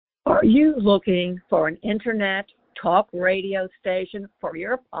Are you looking for an internet talk radio station for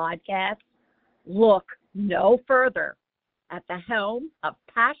your podcast? Look no further. At the helm of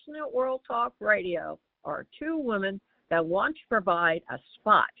Passionate World Talk Radio are two women that want to provide a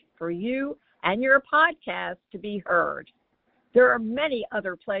spot for you and your podcast to be heard. There are many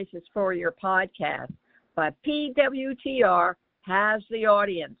other places for your podcast, but PWTR has the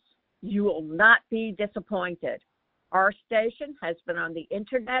audience. You will not be disappointed. Our station has been on the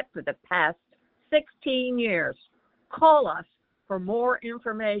internet for the past 16 years. Call us for more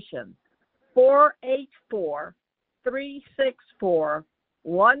information.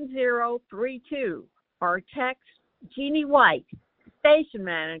 484-364-1032 or text Jeannie White, station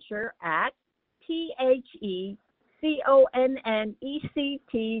manager at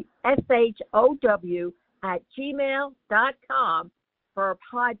THECONNECTSHOW@gmail.com for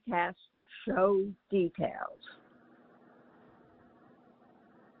podcast show details.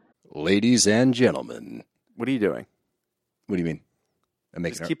 Ladies and gentlemen. What are you doing? What do you mean?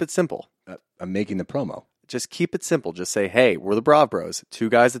 Just keep it simple. I'm making the promo. Just keep it simple. Just say, hey, we're the Brav Bros. Two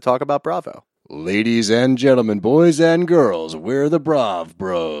guys that talk about Bravo. Ladies and gentlemen, boys and girls, we're the Brav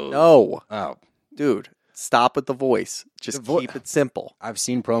Bros. No. Oh. Dude, stop with the voice. Just keep it simple. I've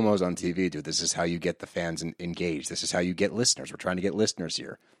seen promos on TV, dude. This is how you get the fans engaged. This is how you get listeners. We're trying to get listeners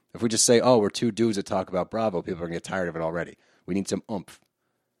here. If we just say, oh, we're two dudes that talk about Bravo, people are going to get tired of it already. We need some oomph.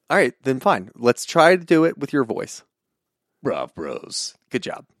 All right, then fine. Let's try to do it with your voice. Brav Bros. Good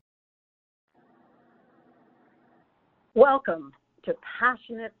job. Welcome to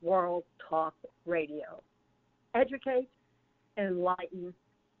Passionate World Talk Radio. Educate, enlighten,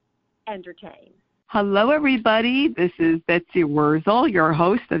 entertain. Hello, everybody. This is Betsy Wurzel, your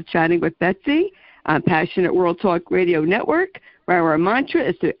host of Chatting with Betsy on Passionate World Talk Radio Network, where our mantra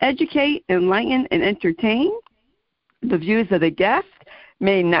is to educate, enlighten, and entertain. The views of the guest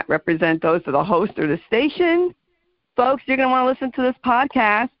may not represent those of the host or the station. Folks, you're going to want to listen to this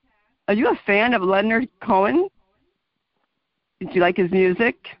podcast. Are you a fan of Leonard Cohen? Did you like his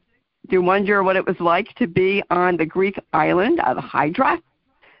music? Do you wonder what it was like to be on the Greek island of Hydra?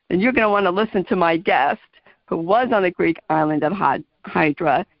 And you're going to want to listen to my guest, who was on the Greek island of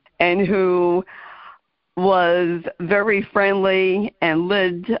Hydra and who was very friendly and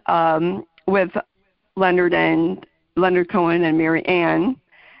lived with Leonard Cohen and Mary Ann,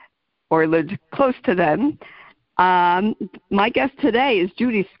 or lived close to them. My guest today is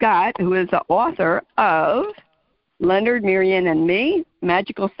Judy Scott, who is the author of Leonard, Mary Ann, and Me,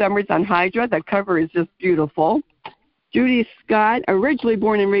 Magical Summers on Hydra. The cover is just beautiful. Judy Scott, originally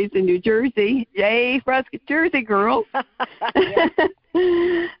born and raised in New Jersey. Yay, for us Jersey girls.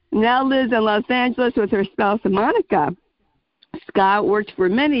 Now lives in Los Angeles with her spouse, Monica. Scott worked for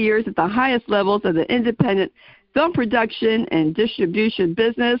many years at the highest levels of the independent film production and distribution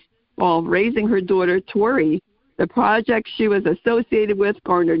business while raising her daughter, Tori. The project she was associated with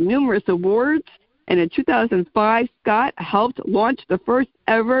garnered numerous awards, and in 2005, Scott helped launch the first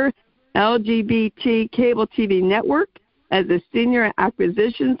ever LGBT cable TV network as a senior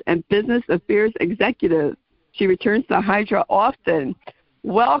acquisitions and business affairs executive. She returns to Hydra often.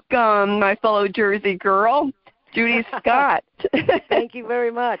 Welcome, my fellow Jersey girl, Judy Scott. Thank you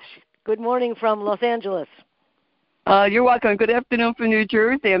very much. Good morning from Los Angeles. You're welcome. Good afternoon from New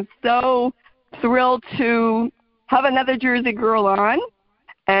Jersey. I'm so thrilled to have another Jersey girl on.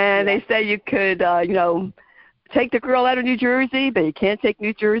 And They say you could, take the girl out of New Jersey, but you can't take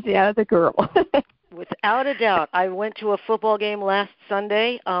New Jersey out of the girl. Without a doubt. I went to a football game last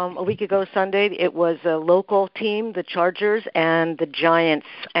Sunday, a week ago Sunday. It was a local team, the Chargers and the Giants.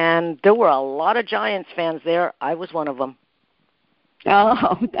 And there were a lot of Giants fans there. I was one of them.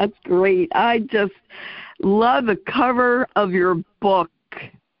 Oh, that's great. I just love the cover of your book,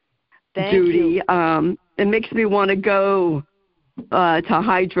 Thank Judy. you. It makes me want to go to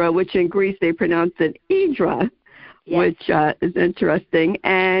Hydra, which in Greece they pronounce it Hydra, yes. Which is interesting.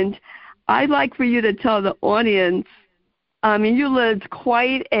 And I'd like for you to tell the audience, you lived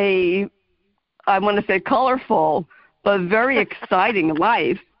quite a, I want to say colorful, but very exciting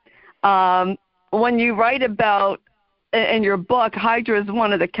life. When you write about, in your book, Hydra is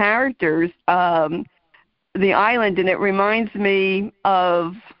one of the characters, the island, and it reminds me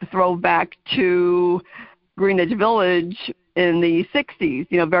of throwback to Greenwich Village in the 60s,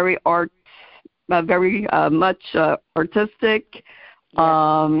 very much artistic,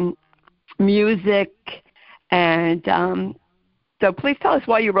 music, and so please tell us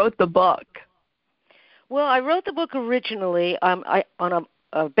why you wrote the book. Well, I wrote the book originally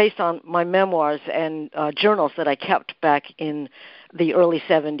based on my memoirs and journals that I kept back in the early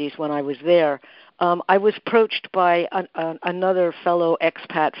 70s when I was there. I was approached by another fellow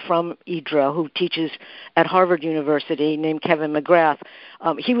expat from IDRA who teaches at Harvard University named Kevin McGrath.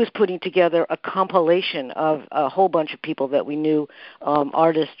 He was putting together a compilation of a whole bunch of people that we knew,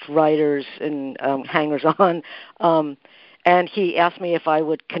 artists, writers, and hangers-on. And he asked me if I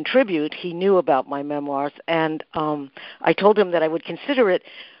would contribute. He knew about my memoirs, and I told him that I would consider it.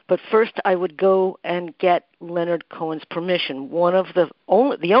 But first, I would go and get Leonard Cohen's permission. The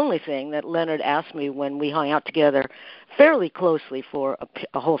only thing that Leonard asked me when we hung out together fairly closely for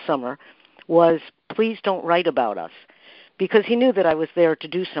a whole summer was, please don't write about us, because he knew that I was there to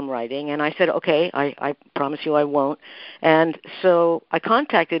do some writing. And I said, okay, I promise you I won't. And so I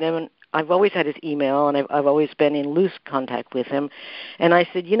contacted him, and I've always had his email, and I've always been in loose contact with him. And I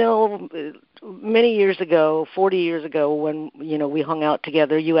said, many years ago, 40 years ago, when, we hung out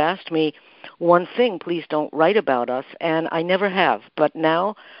together, you asked me one thing, please don't write about us, and I never have. But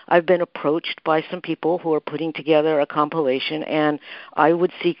now I've been approached by some people who are putting together a compilation, and I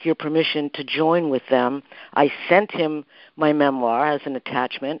would seek your permission to join with them. I sent him my memoir as an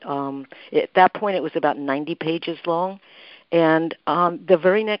attachment. At that point, it was about 90 pages long. And the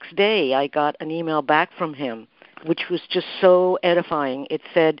very next day, I got an email back from him, which was just so edifying. It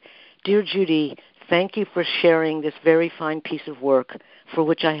said, "Dear Judy, thank you for sharing this very fine piece of work for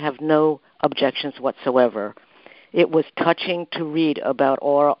which I have no objections whatsoever. It was touching to read about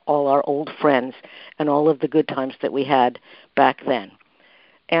all our old friends and all of the good times that we had back then."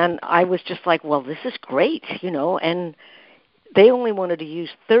 And I was just like, well, this is great, and they only wanted to use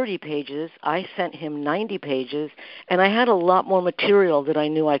 30 pages. I sent him 90 pages, and I had a lot more material that I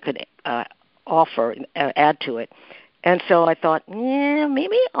knew I could offer, add to it. And so I thought,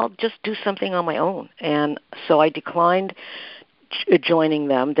 maybe I'll just do something on my own. And so I declined joining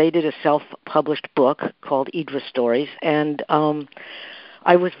them. They did a self-published book called IDRA Stories, and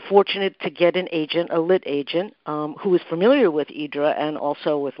I was fortunate to get an agent, a lit agent, who was familiar with IDRA and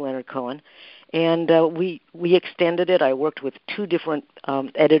also with Leonard Cohen. And we extended it. I worked with two different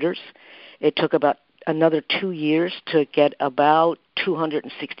editors. It took about another 2 years to get about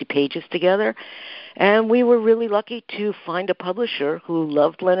 260 pages together. And we were really lucky to find a publisher who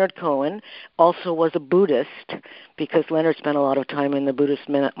loved Leonard Cohen, also was a Buddhist, because Leonard spent a lot of time in the Buddhist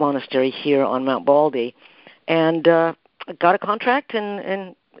monastery here on Mount Baldy, and got a contract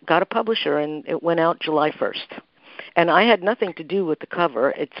and got a publisher, and it went out July 1st. And I had nothing to do with the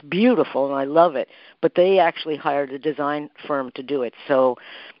cover. It's beautiful, and I love it. But they actually hired a design firm to do it. So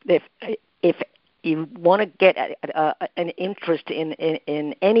if you want to get an interest in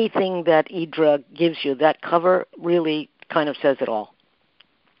anything that IDRA gives you, that cover really kind of says it all.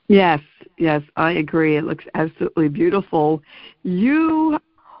 Yes, I agree. It looks absolutely beautiful. You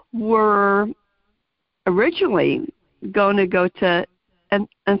were originally going to go to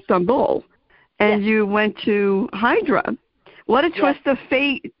Istanbul, and you went to Hydra. What a twist of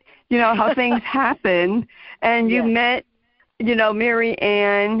fate, how things happen. And you met, Mary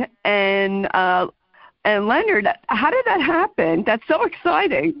Ann and Leonard. How did that happen? That's so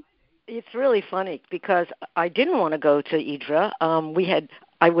exciting. It's really funny because I didn't want to go to IDRA.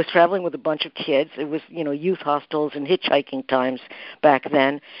 I was traveling with a bunch of kids. It was, youth hostels and hitchhiking times back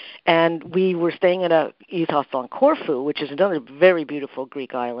then. And we were staying at a youth hostel on Corfu, which is another very beautiful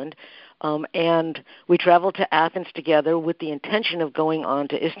Greek island. And we traveled to Athens together with the intention of going on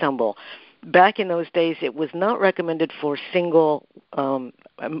to Istanbul. Back in those days, it was not recommended for single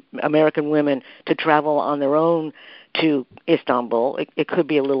American women to travel on their own to Istanbul. It could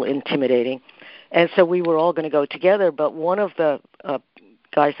be a little intimidating. And so we were all going to go together, but one of the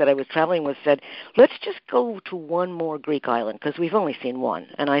guys that I was traveling with said, let's just go to one more Greek island because we've only seen one.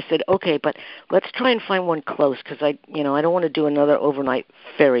 And I said, okay, but let's try and find one close because I don't want to do another overnight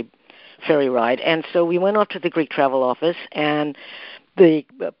ferry ride. And so we went off to the Greek travel office, and the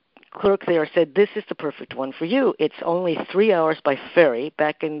clerk there said, this is the perfect one for you. It's only 3 hours by ferry.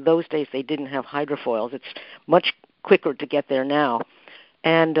 Back in those days, they didn't have hydrofoils. It's much quicker to get there now.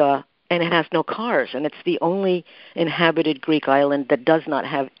 And it has no cars, and it's the only inhabited Greek island that does not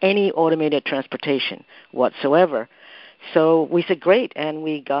have any automated transportation whatsoever. So we said, great, and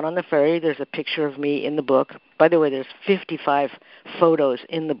we got on the ferry. There's a picture of me in the book. By the way, there's 55 photos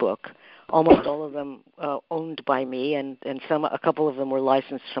in the book, almost all of them owned by me, and a couple of them were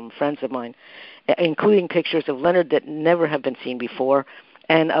licensed from friends of mine, including pictures of Leonard that never have been seen before,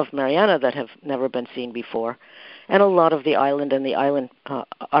 and of Mariana that have never been seen before. And a lot of the island and the island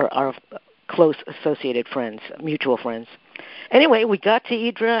are close associated friends, mutual friends. Anyway, we got to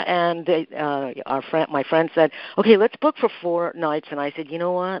IDRA, and my friend said, okay, let's book for 4 nights. And I said, you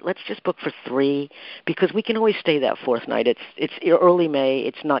know what, let's just book for 3 because we can always stay that 4th night. It's early May.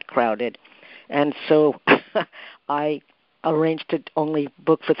 It's not crowded. And so I arranged to only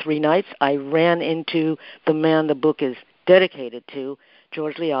book for 3 nights. I ran into the man the book is dedicated to,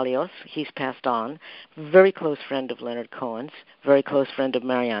 George Lialios. He's passed on. Very close friend of Leonard Cohen's, very close friend of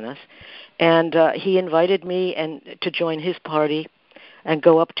Mariana's. And he invited me to join his party and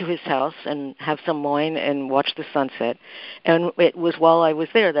go up to his house and have some wine and watch the sunset. And it was while I was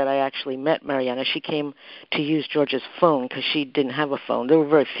there that I actually met Mariana. She came to use George's phone because she didn't have a phone. There were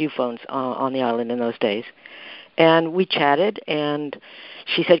very few phones on the island in those days. And we chatted, and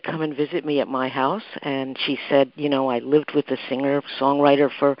she said, come and visit me at my house. And she said, I lived with a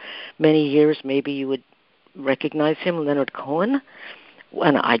singer-songwriter for many years. Maybe you would recognize him, Leonard Cohen.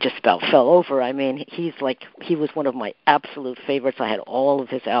 And I just about fell over. I mean, he was one of my absolute favorites. I had all of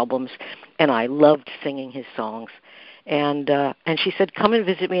his albums, and I loved singing his songs. And she said, come and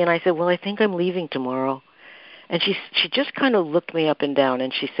visit me. And I said, well, I think I'm leaving tomorrow. And she just kind of looked me up and down,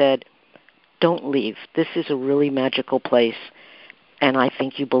 and she said, don't leave. This is a really magical place, and I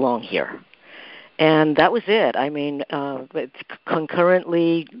think you belong here. And that was it. I mean,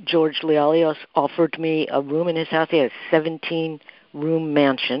 concurrently, George Lialios offered me a room in his house. He had a 17-room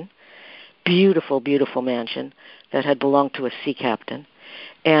mansion, beautiful, beautiful mansion that had belonged to a sea captain.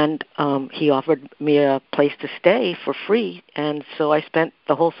 And he offered me a place to stay for free, and so I spent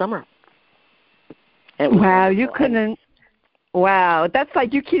the whole summer. Wow, you couldn't. Wow, that's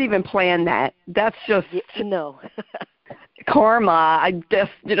like you can't even plan that. That's just no karma. I guess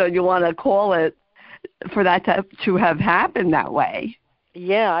you want to call it for that to have happened that way.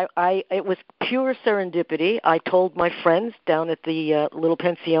 Yeah, it was pure serendipity. I told my friends down at the little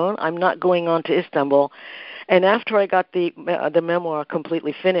pension, I'm not going on to Istanbul. And after I got the memoir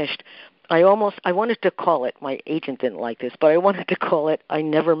completely finished, I wanted to call it. My agent didn't like this, but I wanted to call it "I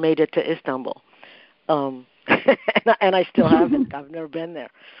Never Made It to Istanbul." And I still haven't. I've never been there.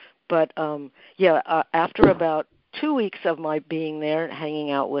 But, after about 2 weeks of my being there,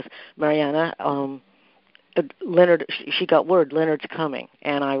 hanging out with Mariana, Leonard, she got word Leonard's coming.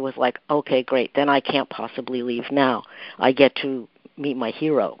 And I was like, okay, great. Then I can't possibly leave now. I get to meet my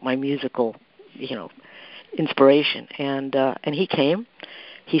hero, my musical, inspiration. And he came.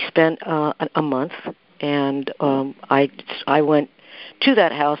 He spent a month, and I went to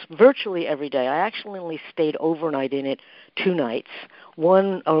that house virtually every day. I actually only stayed overnight in it 2 nights.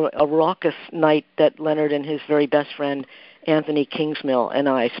 One, a raucous night that Leonard and his very best friend, Anthony Kingsmill, and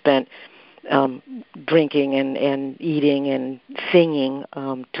I spent drinking and eating and singing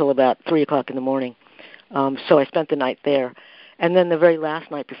till about 3 o'clock in the morning. So I spent the night there. And then the very last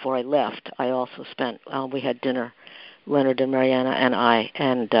night before I left, I also spent, we had dinner, Leonard and Mariana and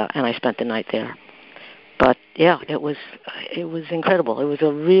I spent the night there. But yeah, it was incredible. It was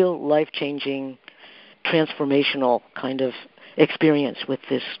a real life-changing, transformational kind of experience with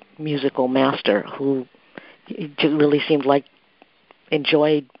this musical master who really seemed like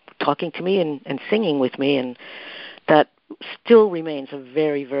enjoyed talking to me and singing with me, and that still remains a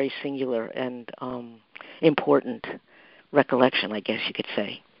very, very singular and important recollection, I guess you could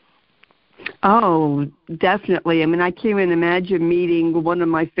say. Oh, definitely. I mean, I can't even imagine meeting one of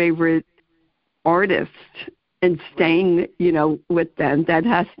my favorite artists and staying, with them.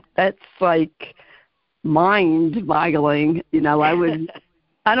 That's like mind-boggling. I don't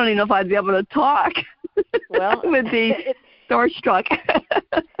even know if I'd be able to talk. Well, I would be starstruck.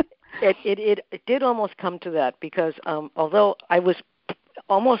 It did almost come to that because although I was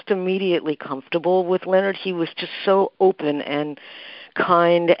almost immediately comfortable with Leonard, he was just so open and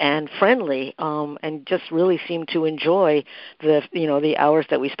kind and friendly, and just really seemed to enjoy the hours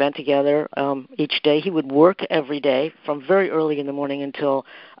that we spent together each day. He would work every day from very early in the morning until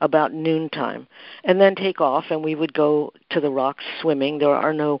about noontime, and then take off, and we would go to the rocks swimming. There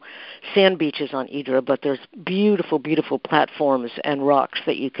are no sand beaches on Idra, but there's beautiful, beautiful platforms and rocks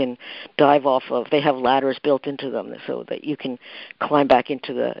that you can dive off of. They have ladders built into them so that you can climb back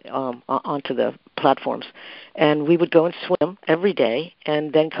into onto the platforms. And we would go and swim every day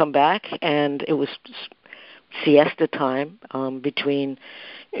and then come back, and it was siesta time between,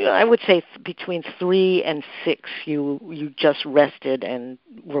 I would say between 3 and 6 you just rested and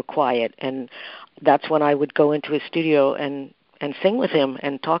were quiet, and that's when I would go into his studio and sing with him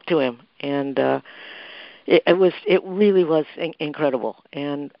and talk to him, and it really was incredible.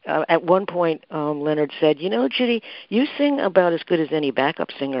 And at one point Leonard said, Judy, you sing about as good as any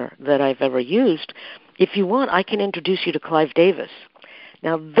backup singer that I've ever used. If you want, I can introduce you to Clive Davis.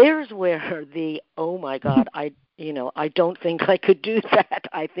 Now there's where oh my God, I don't think I could do that.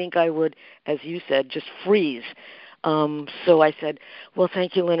 I think I would, as you said, just freeze. So I said, well,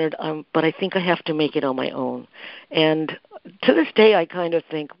 thank you, Leonard, but I think I have to make it on my own. And to this day, I kind of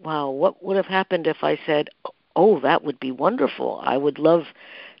think, wow, what would have happened if I said, oh, that would be wonderful. I would love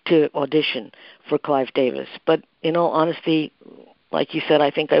to audition for Clive Davis. But in all honesty, like you said,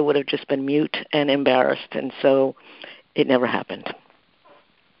 I think I would have just been mute and embarrassed, and so it never happened.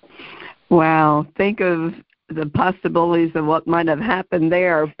 Wow. Think of the possibilities of what might have happened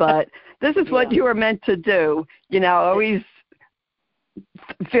there, but this is what you were meant to do. Always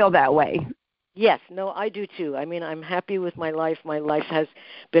feel that way. Yes, no, I do too. I mean, I'm happy with my life. My life has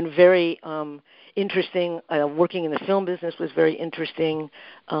been very interesting. Working in the film business was very interesting.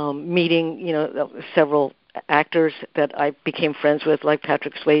 Meeting, several actors that I became friends with, like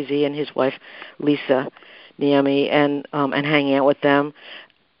Patrick Swayze and his wife Lisa Niemi, and hanging out with them.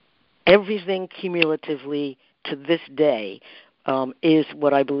 Everything cumulatively to this day is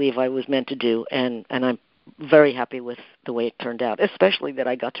what I believe I was meant to do, and I'm very happy with the way it turned out, especially that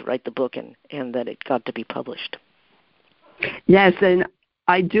I got to write the book and that it got to be published. Yes, and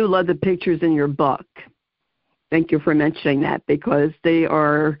I do love the pictures in your book. Thank you for mentioning that, because they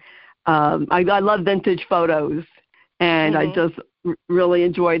are, I love vintage photos, and I just really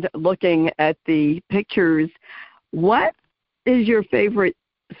enjoyed looking at the pictures. What is your favorite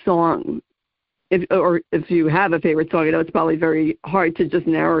song? If you have a favorite song, I know it's probably very hard to just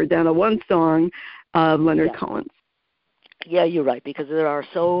narrow it down to one song of Leonard Cohen's. Yeah, you're right, because there are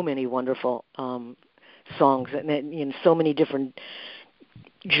so many wonderful songs and so many different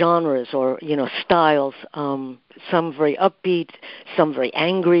genres or styles. Some very upbeat, some very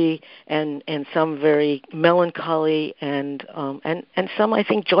angry, and some very melancholy, and some I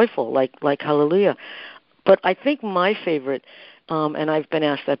think joyful, like Hallelujah. But I think my favorite, and I've been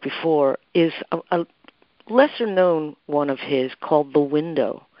asked that before, is a lesser known one of his called "The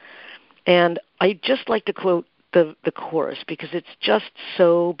Window," and I just like to quote the chorus because it's just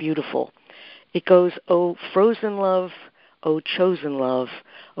so beautiful. It goes, "Oh, frozen love, oh, chosen love,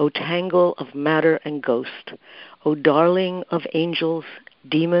 oh, tangle of matter and ghost, oh, darling of angels,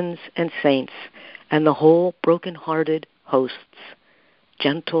 demons, and saints, and the whole broken-hearted hosts,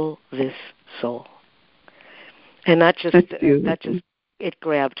 gentle this soul." And that just it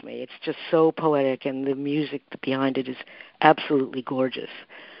grabbed me. It's just so poetic, and the music behind it is absolutely gorgeous.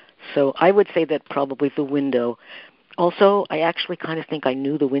 So I would say that probably The Window. Also, I actually kind of think I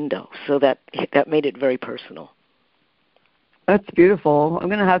knew The Window, so that made it very personal. That's beautiful. I'm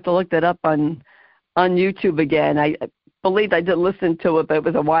going to have to look that up on YouTube again. I believe I did listen to it, but it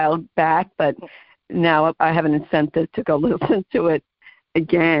was a while back. But now I have an incentive to go listen to it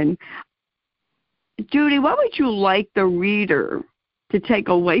again. Judy, what would you like the reader to take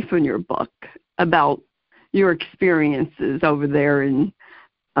away from your book about your experiences over there in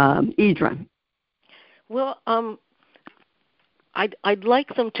Idra? Well, I'd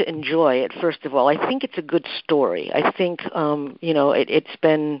like them to enjoy it, first of all. I think it's a good story. I think, it's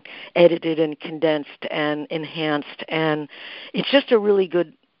been edited and condensed and enhanced, and it's just a really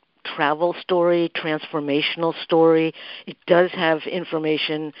good travel story, transformational story. It does have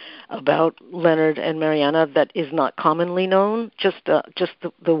information about Leonard and Mariana that is not commonly known, just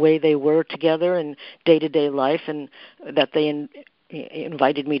the way they were together in day-to-day life, and that they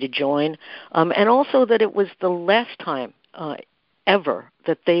invited me to join. And also that it was the last time ever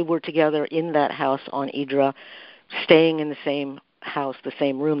that they were together in that house on Idra, staying in the same house, the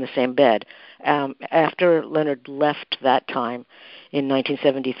same room, the same bed. After Leonard left that time in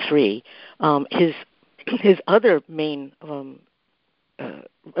 1973, his other main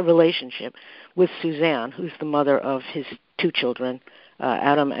relationship with Suzanne, who's the mother of his two children,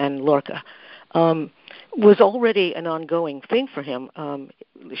 Adam and Lorca, was already an ongoing thing for him.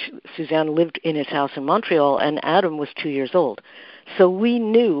 Suzanne lived in his house in Montreal, and Adam was 2 years old. So we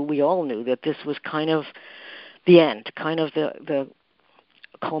all knew that this was kind of the end, kind of the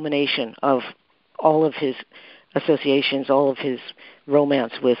culmination of all of his associations, all of his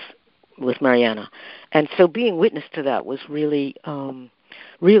romance with Mariana. And so being witness to that was really,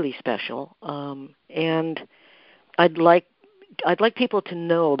 really special. And I'd like people to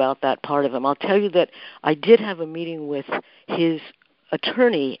know about that part of him. I'll tell you that I did have a meeting with his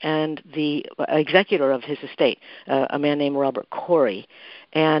attorney and the executor of his estate, a man named Robert Corey,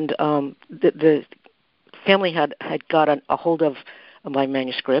 and the family had got a hold of my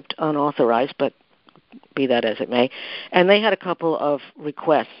manuscript, unauthorized, but be that as it may, and they had a couple of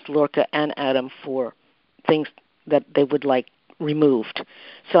requests, Lorca and Adam, for things that they would like removed.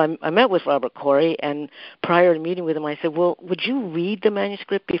 So I met with Robert Corey, and prior to meeting with him, I said, well, would you read the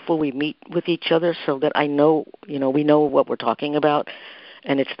manuscript before we meet with each other so that I know, we know what we're talking about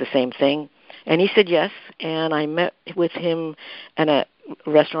and it's the same thing? And he said yes, and I met with him, and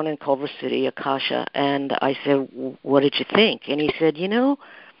restaurant in Culver City, Akasha, and I said, "What did you think?" And he said,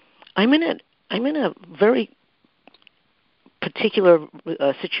 I'm in a very particular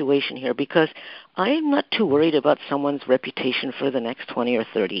situation here because I'm not too worried about someone's reputation for the next 20 or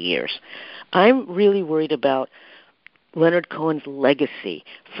 30 years. I'm really worried about Leonard Cohen's legacy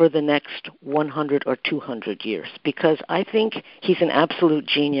for the next 100 or 200 years because I think he's an absolute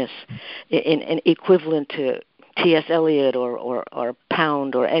genius, in equivalent to T.S. Eliot or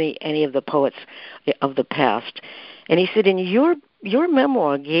Pound or any of the poets of the past. And he said, your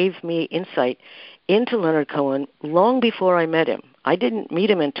memoir gave me insight into Leonard Cohen long before I met him. I didn't meet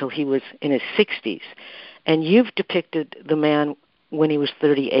him until he was in his 60s. And you've depicted the man when he was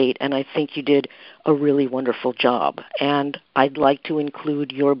 38, and I think you did a really wonderful job. And I'd like to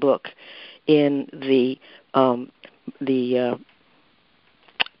include your book in the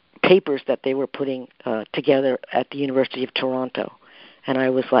papers that they were putting together at the University of Toronto. And I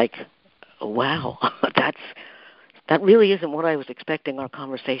was like, wow, that really isn't what I was expecting our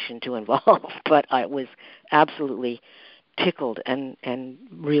conversation to involve. But I was absolutely tickled and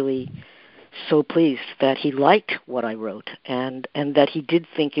really so pleased that he liked what I wrote and that he did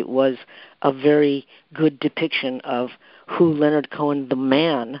think it was a very good depiction of who Leonard Cohen, the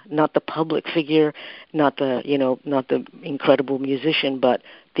man, not the public figure, not the incredible musician, but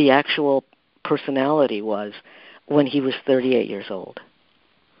the actual personality was when he was 38 years old.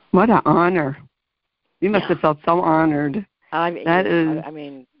 What an honor. You must have felt so honored. I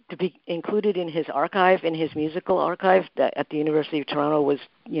mean, to be included in his archive, in his musical archive at the University of Toronto was,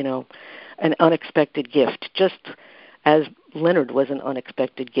 an unexpected gift, just as Leonard was an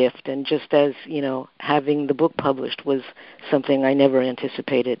unexpected gift, and just as, having the book published was something I never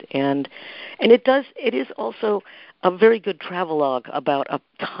anticipated. And it is also a very good travelogue about a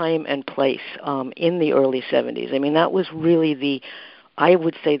time and place in the early 70s. I mean, that was really I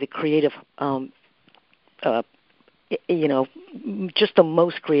would say the creative just the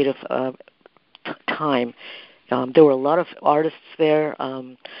most creative time. There were a lot of artists there.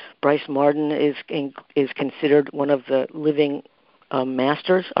 Bryce Marden is considered one of the living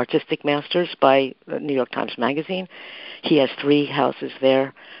artistic masters by the New York Times Magazine. He has 3 houses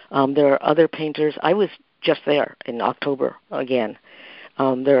there. There are other painters. I was just there in October again.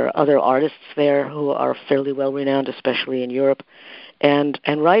 There are other artists there who are fairly well renowned, especially in Europe, and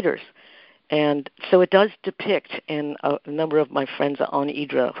writers. And so it does depict, and a number of my friends on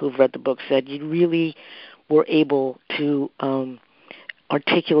IDRA who've read the book said you really were able to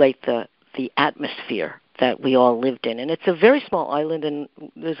articulate the atmosphere that we all lived in. And it's a very small island, and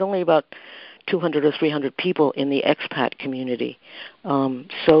there's only about 200 or 300 people in the expat community.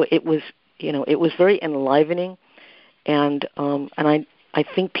 So it was, it was very enlivening, and I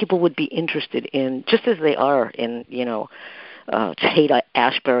think people would be interested in, just as they are in,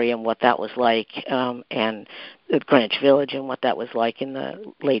 Haight-Ashbury and what that was like, and Greenwich Village and what that was like in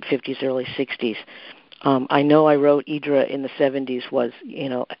the late 50s, early 60s. I know I wrote IDRA in the 70s was,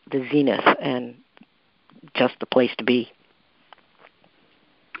 the zenith and just the place to be.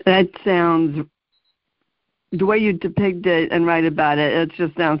 That sounds, the way you depict it and write about it, it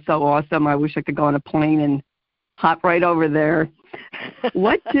just sounds so awesome. I wish I could go on a plane and hop right over there.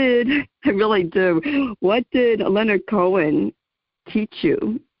 I really do. What did Leonard Cohen teach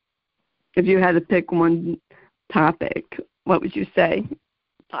you? If you had to pick one topic, what would you say?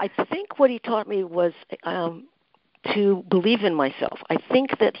 I think what he taught me was to believe in myself. I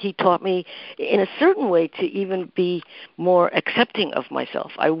think that he taught me in a certain way to even be more accepting of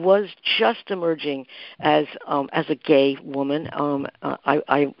myself. I was just emerging as a gay woman.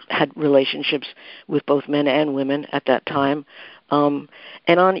 I had relationships with both men and women at that time. And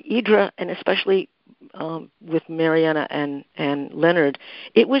on IDRA, and especially with Mariana and Leonard,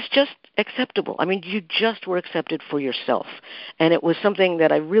 it was just acceptable. I mean, you just were accepted for yourself. And it was something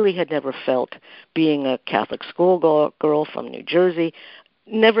that I really had never felt being a Catholic schoolgirl from New Jersey,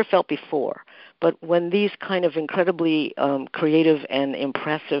 never felt before. But when these kind of incredibly creative and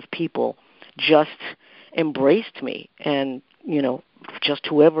impressive people just embraced me and, just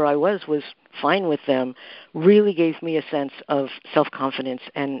whoever I was fine with them, really gave me a sense of self-confidence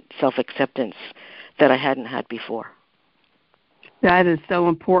and self-acceptance that I hadn't had before. That is so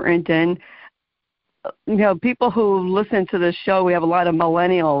important. And, people who listen to this show, we have a lot of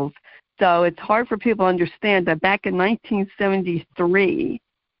millennials, so it's hard for people to understand that back in 1973,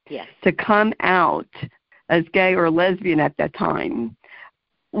 yes, to come out as gay or lesbian at that time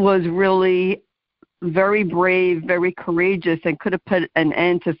was really very brave, very courageous, and could have put an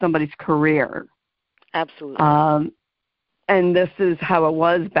end to somebody's career. Absolutely. And this is how it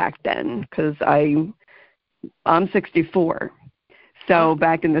was back then, because I'm 64. So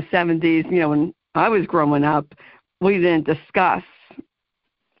back in the 70s, when I was growing up, we didn't discuss,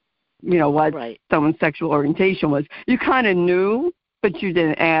 what Right. someone's sexual orientation was. You kind of knew, but you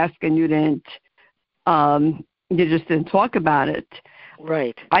didn't ask, and you just didn't talk about it.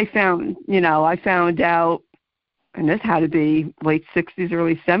 Right. I found out, and this had to be late 60s,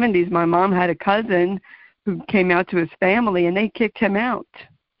 early 70s, my mom had a cousin who came out to his family, and they kicked him out.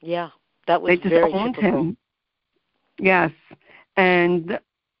 Yeah, that was They just very owned typical. him. Yes. And,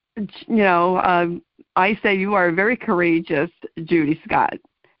 I say you are very courageous, Judy Scott,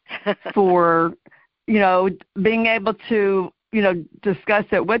 for, being able to, discuss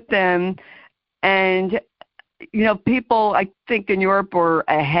it with them. And, people, I think, in Europe were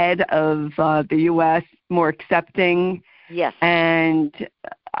ahead of the U.S., more accepting. Yes. And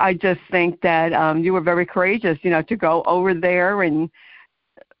I just think that you were very courageous, to go over there. And,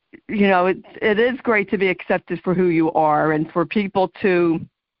 it is great to be accepted for who you are and for people to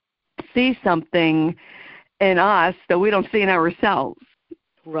see something in us that we don't see in ourselves.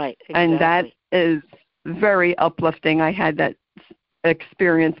 Right. Exactly. And that is very uplifting. I had that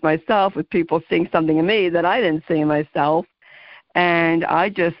experience myself with people seeing something in me that I didn't see in myself. And I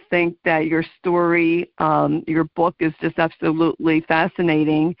just think that your story, your book is just absolutely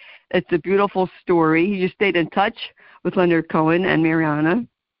fascinating. It's a beautiful story. You stayed in touch with Leonard Cohen and Mariana.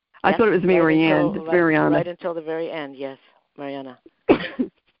 I thought it was Marianne. It's Mariana. Right until the very end, yes, Mariana.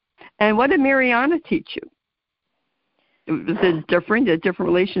 And what did Mariana teach you? Was it a different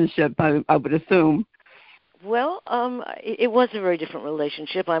relationship, I would assume? Well, it was a very different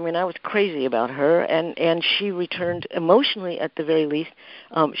relationship. I mean, I was crazy about her, and she returned emotionally, at the very least.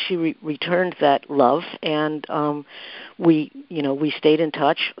 She returned that love, and we stayed in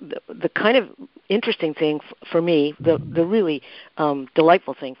touch. The kind of interesting thing for me, the really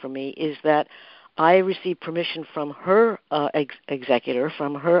delightful thing for me, is that I received permission from her executor,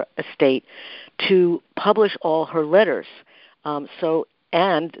 from her estate, to publish all her letters.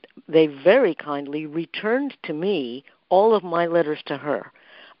 And they very kindly returned to me all of my letters to her.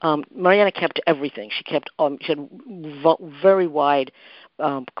 Mariana kept everything. She had very wide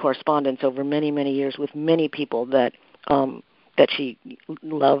correspondence over many, many years with many people that she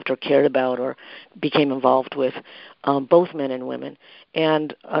loved or cared about or became involved with, both men and women.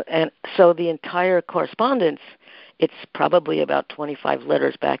 And so the entire correspondence, it's probably about 25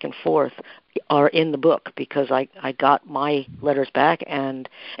 letters back and forth, are in the book, because I got my letters back, and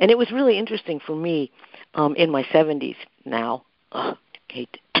it was really interesting for me in my 70s now.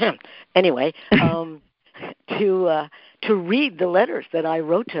 Anyway, to read the letters that I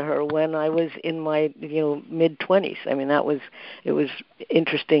wrote to her when I was in my mid-20s. I mean, it was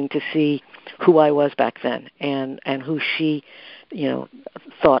interesting to see who I was back then and who she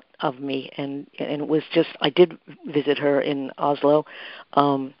thought of me, and it was just, I did visit her in Oslo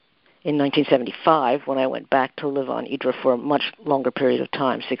in 1975 when I went back to live on Idre for a much longer period of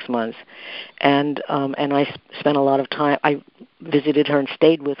time, 6 months, and I spent a lot of time. I visited her and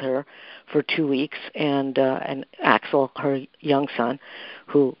stayed with her for 2 weeks, and Axel, her young son,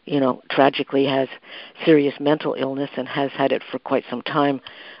 who tragically has serious mental illness and has had it for quite some time,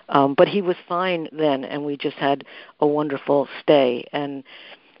 but he was fine then, and we just had a wonderful stay. And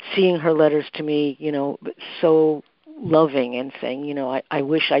seeing her letters to me, so loving, and saying, I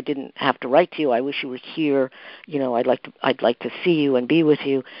wish I didn't have to write to you. I wish you were here. I'd like to see you and be with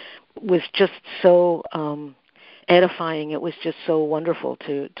you, was just so edifying. It was just so wonderful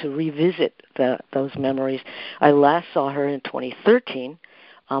to revisit those memories. I last saw her in 2013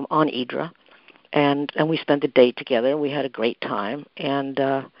 on Idre, and we spent a day together. We had a great time, and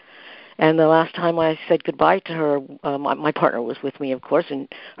the last time I said goodbye to her, my partner was with me, of course, and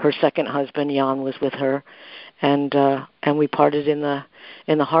her second husband, Jan, was with her, and we parted in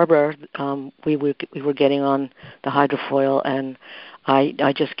the harbor. We were getting on the hydrofoil, and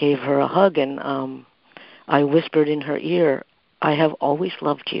I just gave her a hug, and I whispered in her ear, "I have always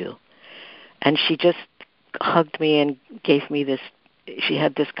loved you," and she just hugged me and gave me this. She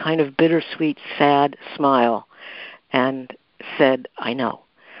had this kind of bittersweet, sad smile, and said, "I know."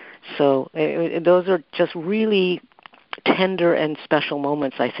 So those are just really tender and special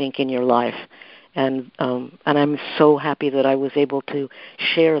moments, I think, in your life, and I'm so happy that I was able to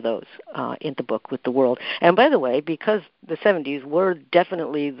share those in the book with the world. And by the way, because the 70s were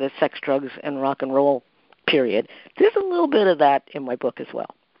definitely the sex, drugs, and rock and roll period, there's a little bit of that in my book as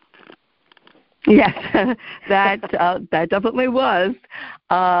well. Yes, that definitely was.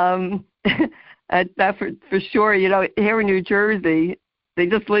 That for sure. Here in New Jersey, they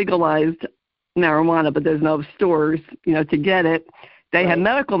just legalized marijuana, but there's no stores, to get it. They have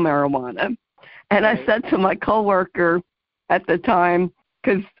medical marijuana. And I said to my coworker, at the time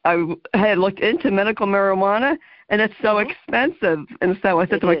because I had looked into medical marijuana, and it's so expensive. And so I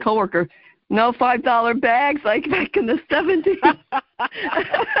said to my coworker, no $5 bags like back in the 70s.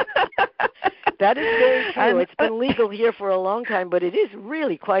 That is very true. It's been legal here for a long time, but it is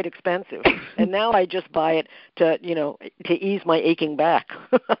really quite expensive. And now I just buy it to ease my aching back.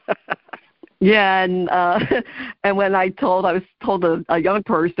 Yeah, and when I was told a young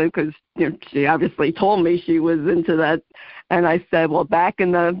person, because she obviously told me she was into that, and I said, well, back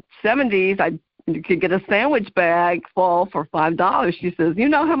in the 70s, you could get a sandwich bag full for $5. She says, you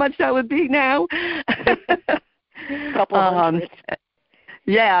know how much that would be now? Couple hundred.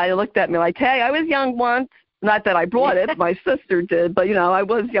 Yeah, I looked at me like, hey, I was young once. Not that I brought it, my sister did, but I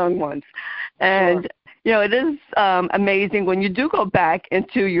was young once. And it is amazing when you do go back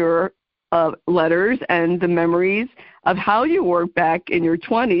into your letters and the memories of how you were back in your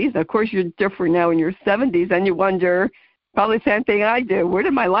 20s. Of course, you're different now in your 70s, and you wonder, probably the same thing I do, where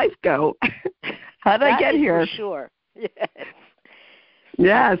did my life go? How did I get here? For sure. Yes.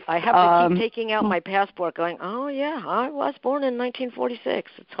 Yes. I have to keep taking out my passport going, oh, yeah, I was born in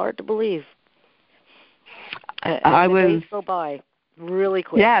 1946. It's hard to believe. Days go by really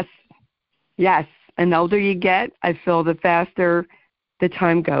quick. Yes. And the older you get, I feel the faster the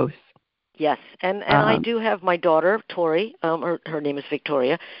time goes. Yes, and I do have my daughter, Tori. Her name is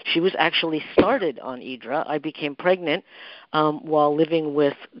Victoria. She was actually started on IDRA. I became pregnant while living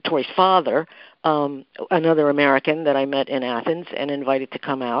with Tori's father, another American that I met in Athens and invited to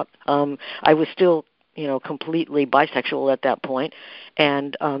come out. I was still, completely bisexual at that point,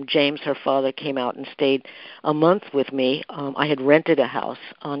 and James, her father, came out and stayed a month with me. I had rented a house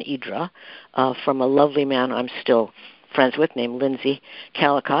on IDRA from a lovely man I'm still friends with named Lindsay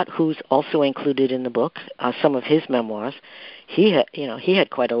Calicott, who's also included in the book, some of his memoirs. He had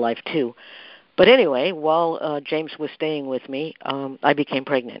quite a life too. But anyway, while James was staying with me, I became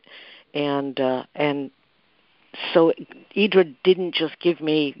pregnant, and so IDRA didn't just give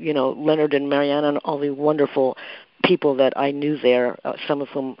me, Leonard and Mariana and all the wonderful people that I knew there, some of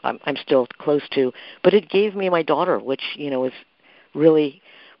whom I'm still close to, but it gave me my daughter, which is really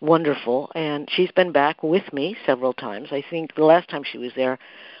wonderful, and she's been back with me several times. I think the last time she was there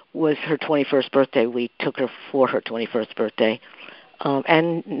was her 21st birthday. We took her for her 21st birthday,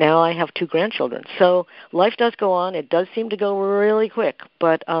 and now I have 2 grandchildren. So life does go on. It does seem to go really quick,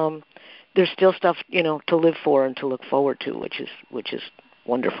 but there's still stuff to live for and to look forward to, which is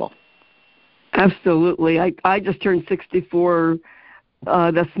wonderful. Absolutely. I just turned 64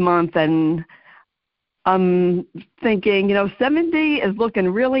 this month, and I'm thinking, 70 is looking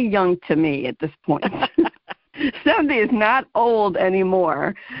really young to me at this point. 70 is not old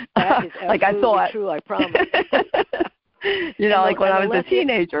anymore. That is like I thought. True, I promise. Like when I was a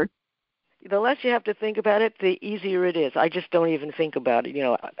teenager. The less you have to think about it, the easier it is. I just don't even think about it.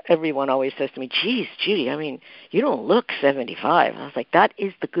 Everyone always says to me, geez, Judy, you don't look 75. I was like, that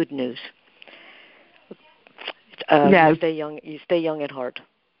is the good news. Yes. You stay young at heart.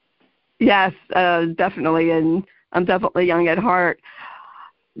 Yes, definitely, and I'm definitely young at heart.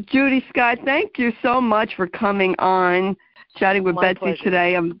 Judy Scott, thank you so much for coming on, chatting with My Betsy pleasure.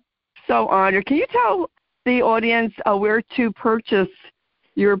 today. I'm so honored. Can you tell the audience where to purchase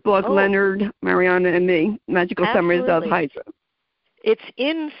your book, Leonard, Mariana, and Me, Magical Summers of Hydra? It's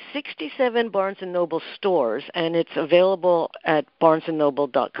in 67 Barnes & Noble stores, and it's available at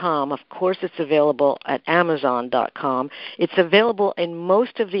barnesandnoble.com. Of course, it's available at amazon.com. It's available in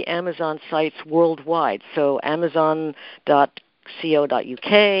most of the Amazon sites worldwide, so amazon.co.uk,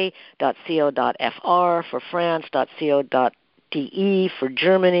 .co.fr for France, .co.de for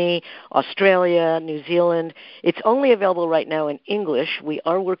Germany, Australia, New Zealand. It's only available right now in English. We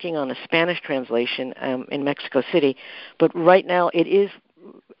are working on a Spanish translation in Mexico City, but right now it is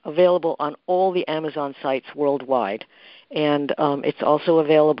available on all the Amazon sites worldwide. And it's also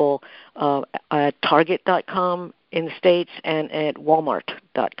available at Target.com in the States and at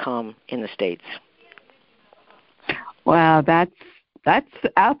Walmart.com in the States. Wow, that's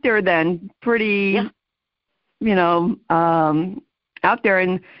out there then, pretty... Yeah. Out there,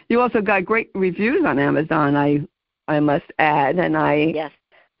 and you also got great reviews on Amazon, I must add, and I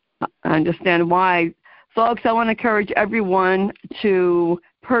understand why. Folks, I want to encourage everyone to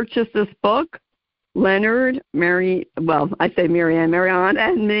purchase this book, Leonard, Mariana,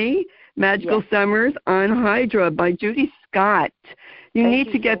 and Me, Magical Summers on Hydra by Judy Scott. You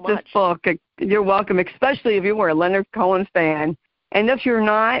need to get this book. You're welcome, especially if you were a Leonard Cohen fan. And if you're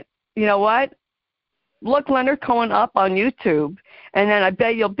not, you know what? Look Leonard Cohen up on YouTube, and then I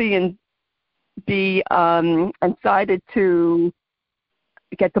bet you'll be excited to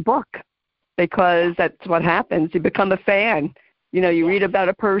get the book. because that's what happens. You become a fan. You know, you read about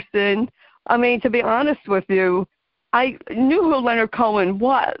a person. I mean, to be honest with you, I knew who Leonard Cohen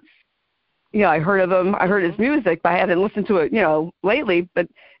was. You know, I heard of him. I heard his music, but I hadn't listened to it, you know, lately. But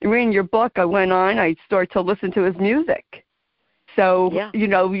in reading your book, I started to listen to his music. So, you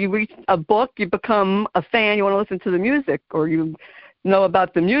know, you read a book, you become a fan, you want to listen to the music, or you know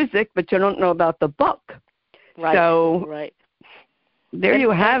about the music, but you don't know about the book. Right. So, there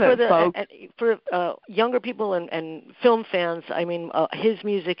you have it, folks. For younger people and film fans, I mean, his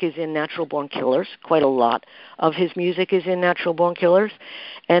music is in Natural Born Killers. Quite a lot of his music is in Natural Born Killers,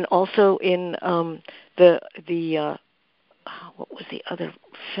 and also in what was the other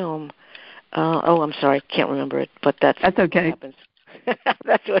film? I'm sorry, can't remember it. But that's okay. What happens.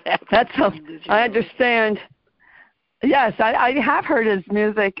 That's what happens. I understand. Yes, I have heard his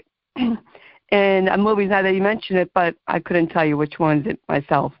music. And movies, now that you mention it, but I couldn't tell you which ones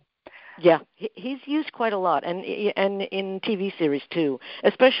myself. Yeah, he's used quite a lot, and in TV series too,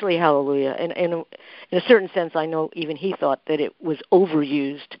 especially Hallelujah. And in a certain sense, I know even he thought that it was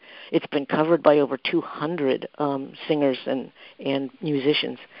overused. It's been covered by over 200 singers and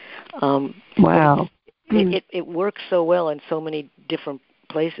musicians. Wow. It works so well in so many different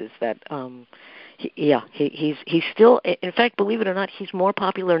places that he's still, in fact, believe it or not, he's more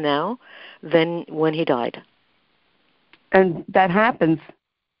popular now than when he died. And that happens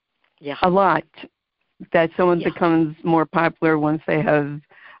a lot, that someone becomes more popular once they have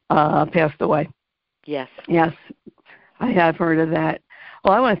passed away. Yes. Yes, I have heard of that.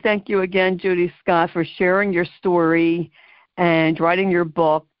 Well, I want to thank you again, Judy Scott, for sharing your story and writing your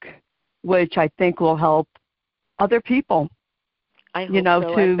book, which I think will help other people. I hope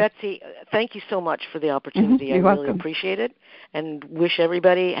so. And Betsy, thank you so much for the opportunity. I really appreciate it, and wish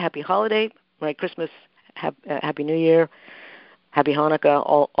everybody happy holiday, Merry Christmas, Happy New Year, Happy Hanukkah,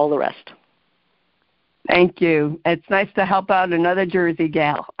 all the rest. Thank you. It's nice to help out another Jersey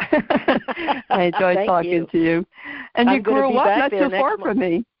gal. I enjoyed talking to you. And you grew up not too far from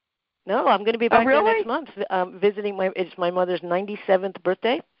me. No, I'm going to be back there next month visiting it's my mother's 97th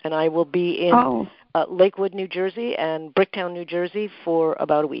birthday, and I will be in Lakewood, New Jersey, and Bricktown, New Jersey for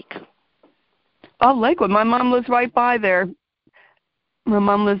about a week. Oh, Lakewood. My mom lives right by there. My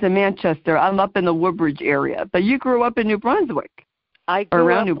mom lives in Manchester. I'm up in the Woodbridge area. But you grew up in New Brunswick. I grew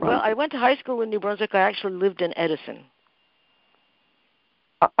around New Brunswick. Well, I went to high school in New Brunswick. I actually lived in Edison.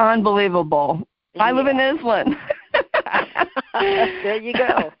 Unbelievable. Yeah. I live in Islin. There you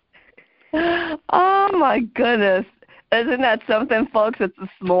go. Oh, my goodness. Isn't that something, folks? It's a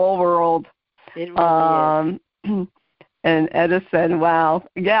small world. It really is. And Edison, wow.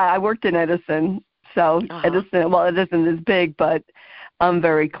 Yeah, I worked in Edison. So Edison is big, but I'm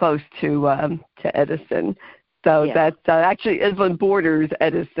very close to Edison. So that's actually Islin borders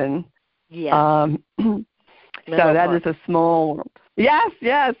Edison. Yeah. So that is a small world. Yes.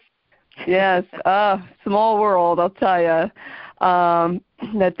 Small world, I'll tell you.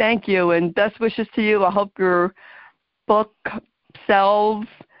 Thank you, and best wishes to you. I hope your book sells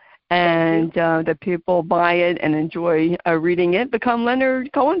and that people buy it and enjoy reading it. Become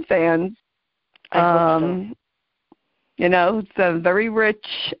Leonard Cohen fans. I hope so. You know, it's very rich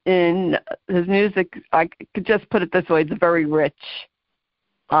in his music. I could just put it this way: it's very rich.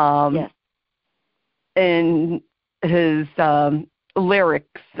 Yes. And his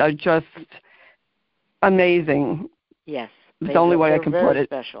lyrics are just amazing. Yes. It's the only way I can put it.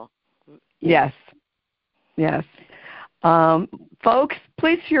 Special. Yes. Folks,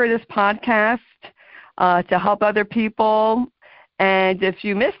 please share this podcast to help other people. And if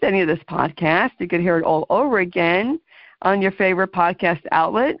you missed any of this podcast, you can hear it all over again on your favorite podcast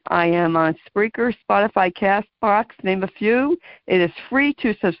outlet. I am on Spreaker, Spotify, CastBox, name a few. It is free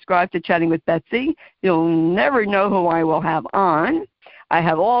to subscribe to Chatting with Betsy. You'll never know who I will have on. I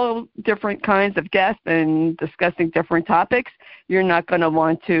have all different kinds of guests and discussing different topics. You're not going to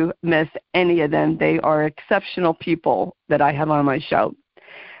want to miss any of them. They are exceptional people that I have on my show,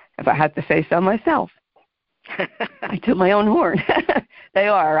 if I had to say so myself. I toot my own horn. They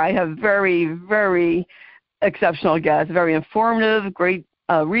are. I have very, very exceptional guests, very informative, great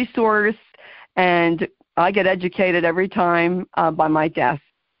resource, and I get educated every time by my guests.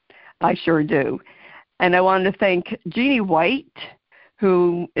 I sure do. And I wanted to thank Jeannie White,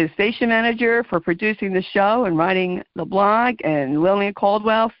 who is station manager for producing the show and writing the blog, and Lillian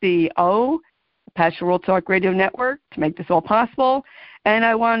Caldwell, CEO, Passion World Talk Radio Network, to make this all possible. And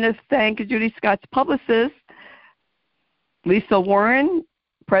I want to thank Judy Scott's publicist, Lisa Warren,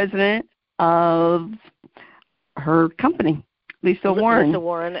 president of her company, Lisa Warren. Lisa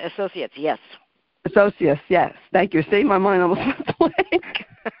Warren Associates, yes. Associates, yes. Thank you. See, my mind almost went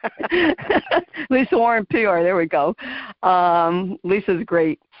blank. Lisa Warren PR. There we go. Lisa's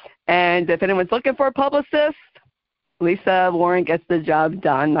great. And if anyone's looking for a publicist, Lisa Warren gets the job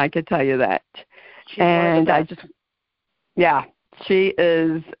done. I can tell you that. She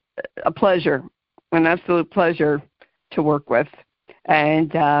is a pleasure, an absolute pleasure to work with.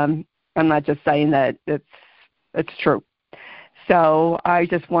 And I'm not just saying that; it's true. So I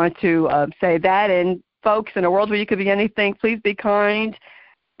just want to say that. And folks, in a world where you could be anything, please be kind.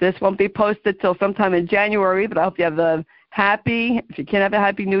 This won't be posted till sometime in January, but I hope you have if you can't have a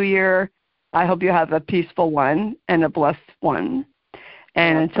happy New Year, I hope you have a peaceful one and a blessed one.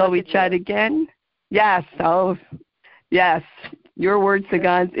 And until we chat again, yes, your words to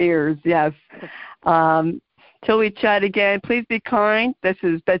God's ears, yes. Till we chat again, please be kind. This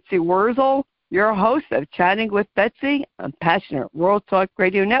is Betsy Wurzel, your host of Chatting with Betsy on Passionate World Talk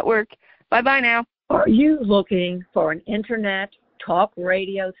Radio Network. Bye-bye now. Are you looking for an internet talk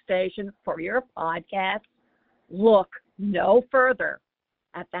radio station for your podcast? Look no further.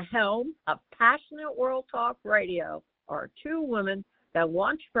 At the helm of Passionate World Talk Radio are two women that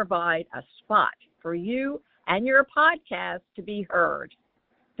want to provide a spot for you and your podcast to be heard.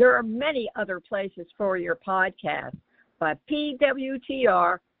 There are many other places for your podcast, but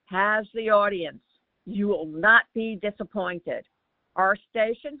PWTR has the audience. You will not be disappointed. Our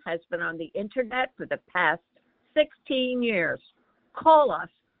station has been on the internet for the past 16 years. Call us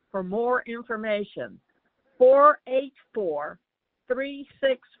for more information.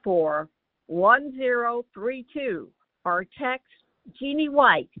 484-364-1032 or text Jeannie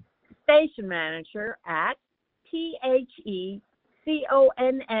White, station manager at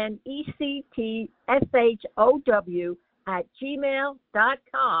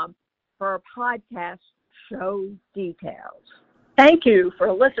THECONNECTSHOW@gmail.com for a podcast show details. Thank you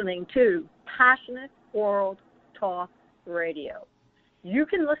for listening to Passionate World Talk Radio. You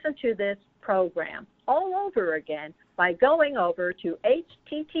can listen to this program all over again by going over to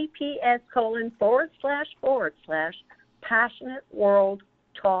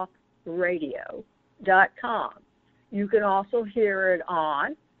https://passionateworldtalkradio.com. You can also hear it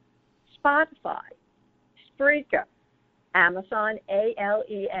on Spotify, Spreaker, Amazon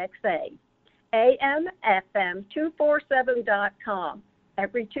Alexa, AMFM247.com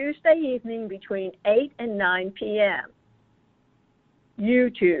every Tuesday evening between 8 and 9 p.m.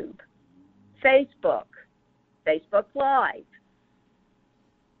 YouTube, Facebook Live,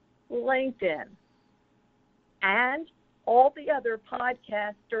 LinkedIn, and all the other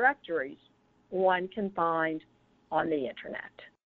podcast directories one can find on the internet.